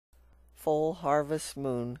Full harvest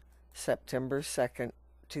moon, September 2nd,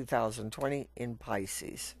 2020 in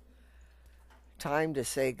Pisces. Time to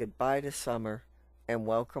say goodbye to summer and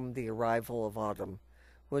welcome the arrival of autumn,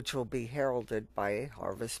 which will be heralded by a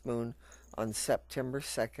harvest moon on September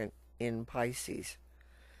 2nd in Pisces.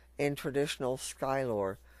 In traditional sky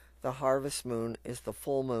lore, the harvest moon is the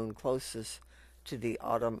full moon closest to the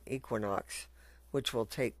autumn equinox, which will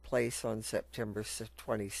take place on September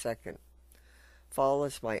 22nd. Fall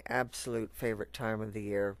is my absolute favorite time of the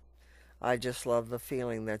year. I just love the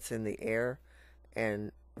feeling that's in the air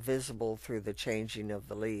and visible through the changing of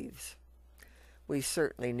the leaves. We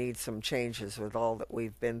certainly need some changes with all that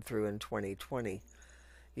we've been through in 2020.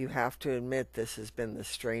 You have to admit this has been the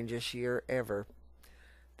strangest year ever.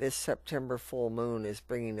 This September full moon is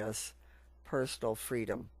bringing us personal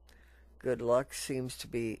freedom. Good luck seems to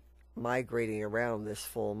be migrating around this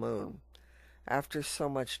full moon. After so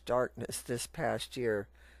much darkness this past year,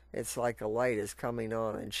 it's like a light is coming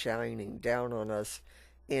on and shining down on us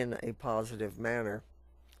in a positive manner.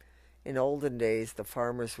 In olden days, the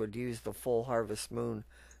farmers would use the full harvest moon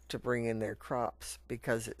to bring in their crops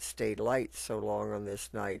because it stayed light so long on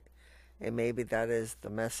this night, and maybe that is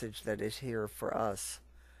the message that is here for us.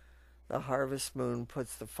 The harvest moon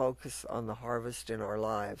puts the focus on the harvest in our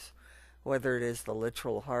lives, whether it is the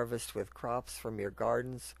literal harvest with crops from your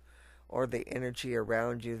gardens or the energy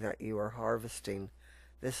around you that you are harvesting.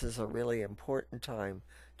 This is a really important time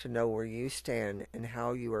to know where you stand and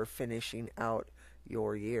how you are finishing out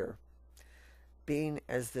your year. Being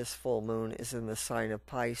as this full moon is in the sign of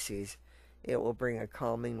Pisces, it will bring a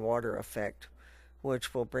calming water effect,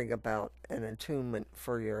 which will bring about an attunement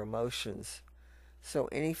for your emotions. So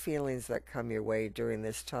any feelings that come your way during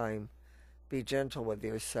this time, be gentle with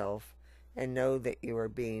yourself and know that you are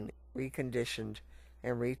being reconditioned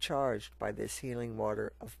and recharged by this healing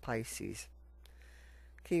water of Pisces.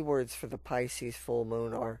 Keywords for the Pisces full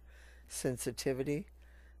moon are sensitivity,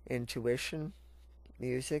 intuition,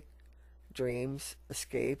 music, dreams,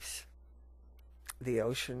 escapes, the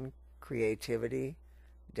ocean, creativity,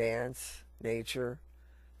 dance, nature,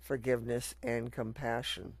 forgiveness, and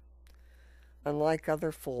compassion. Unlike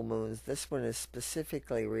other full moons, this one is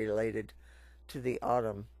specifically related to the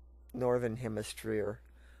autumn, northern hemisphere,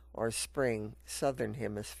 or spring, southern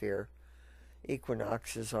hemisphere.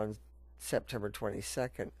 Equinox is on September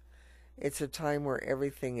 22nd. It's a time where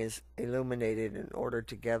everything is illuminated in order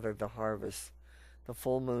to gather the harvest. The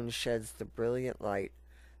full moon sheds the brilliant light,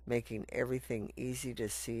 making everything easy to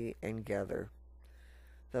see and gather.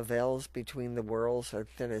 The veils between the worlds are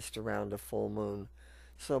thinnest around a full moon,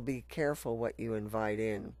 so be careful what you invite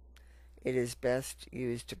in. It is best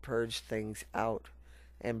used to purge things out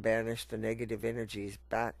and banish the negative energies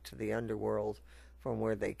back to the underworld from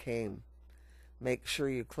where they came. Make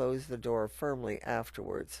sure you close the door firmly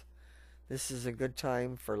afterwards. This is a good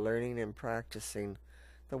time for learning and practicing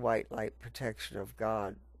the white light protection of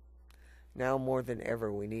God. Now more than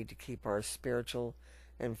ever, we need to keep our spiritual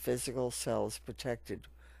and physical selves protected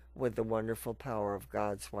with the wonderful power of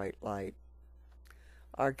God's white light.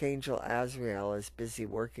 Archangel Azrael is busy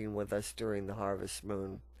working with us during the harvest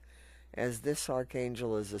moon. As this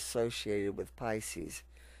archangel is associated with Pisces,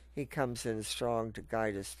 he comes in strong to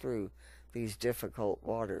guide us through these difficult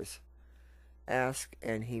waters. Ask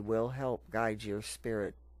and he will help guide your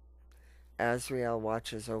spirit. Azrael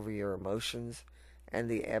watches over your emotions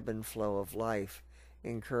and the ebb and flow of life,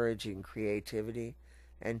 encouraging creativity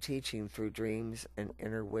and teaching through dreams and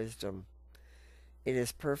inner wisdom. It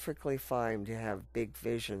is perfectly fine to have big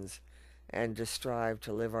visions and to strive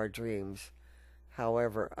to live our dreams.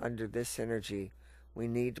 However, under this energy, we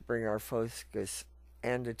need to bring our focus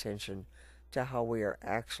and attention to how we are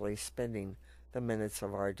actually spending the minutes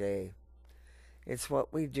of our day. It's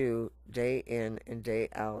what we do day in and day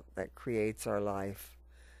out that creates our life.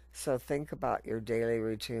 So think about your daily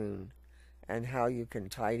routine and how you can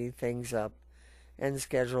tidy things up and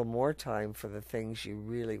schedule more time for the things you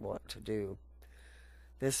really want to do.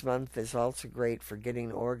 This month is also great for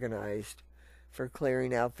getting organized, for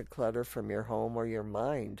clearing out the clutter from your home or your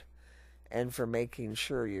mind, and for making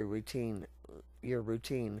sure your routine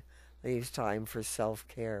leaves time for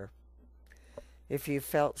self-care. If you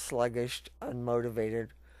felt sluggish,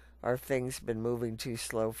 unmotivated, or things been moving too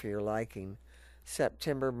slow for your liking,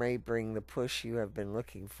 September may bring the push you have been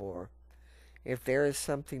looking for. If there is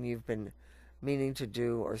something you've been meaning to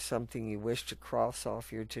do or something you wish to cross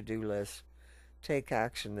off your to-do list, take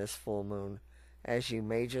action this full moon, as you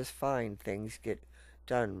may just find things get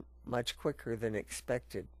done much quicker than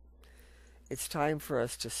expected. It's time for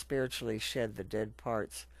us to spiritually shed the dead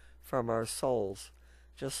parts from our souls,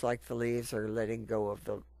 just like the leaves are letting go of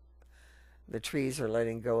the The trees are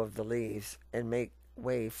letting go of the leaves and make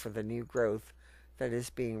way for the new growth that is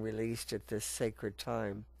being released at this sacred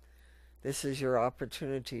time. This is your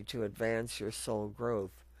opportunity to advance your soul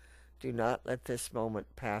growth. Do not let this moment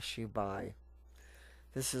pass you by.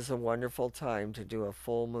 This is a wonderful time to do a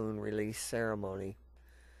full moon release ceremony.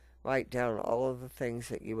 Write down all of the things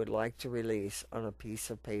that you would like to release on a piece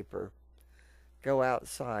of paper. Go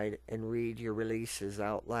outside and read your releases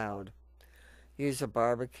out loud. Use a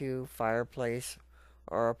barbecue, fireplace,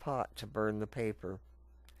 or a pot to burn the paper.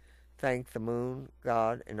 Thank the moon,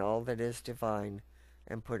 God, and all that is divine,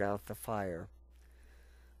 and put out the fire.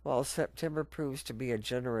 While September proves to be a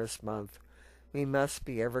generous month, we must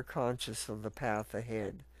be ever conscious of the path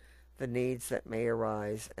ahead, the needs that may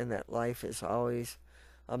arise, and that life is always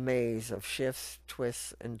a maze of shifts,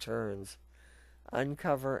 twists, and turns.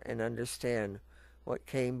 Uncover and understand what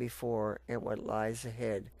came before and what lies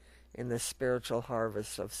ahead in the spiritual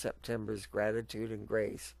harvest of September's gratitude and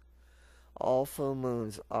grace. All full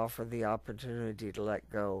moons offer the opportunity to let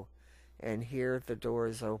go, and here the door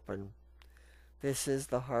is open. This is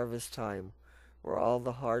the harvest time, where all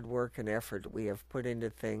the hard work and effort we have put into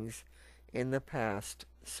things in the past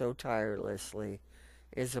so tirelessly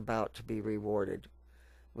is about to be rewarded.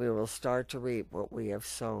 We will start to reap what we have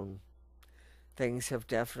sown. Things have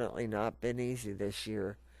definitely not been easy this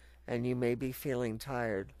year, and you may be feeling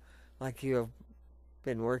tired, like you have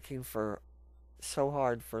been working for so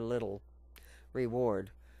hard for little reward.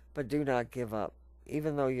 But do not give up,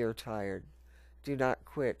 even though you're tired. Do not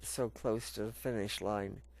quit so close to the finish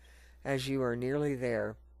line, as you are nearly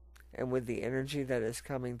there, and with the energy that is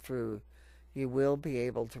coming through, you will be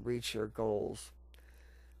able to reach your goals.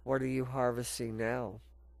 What are you harvesting now?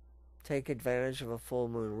 Take advantage of a full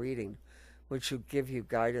moon reading, which will give you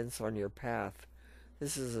guidance on your path.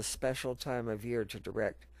 This is a special time of year to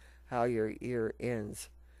direct how your year ends.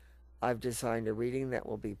 I've designed a reading that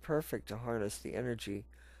will be perfect to harness the energy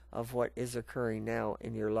of what is occurring now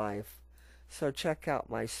in your life. So check out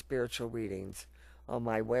my spiritual readings on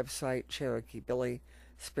my website,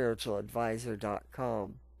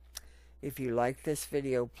 CherokeeBillySpiritualAdvisor.com. If you like this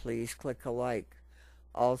video, please click a like.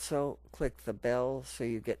 Also, click the bell so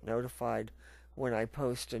you get notified when I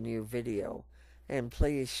post a new video. And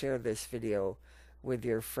please share this video with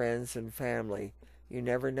your friends and family. You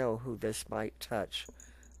never know who this might touch.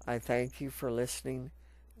 I thank you for listening,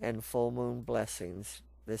 and full moon blessings.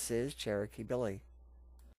 This is Cherokee Billy.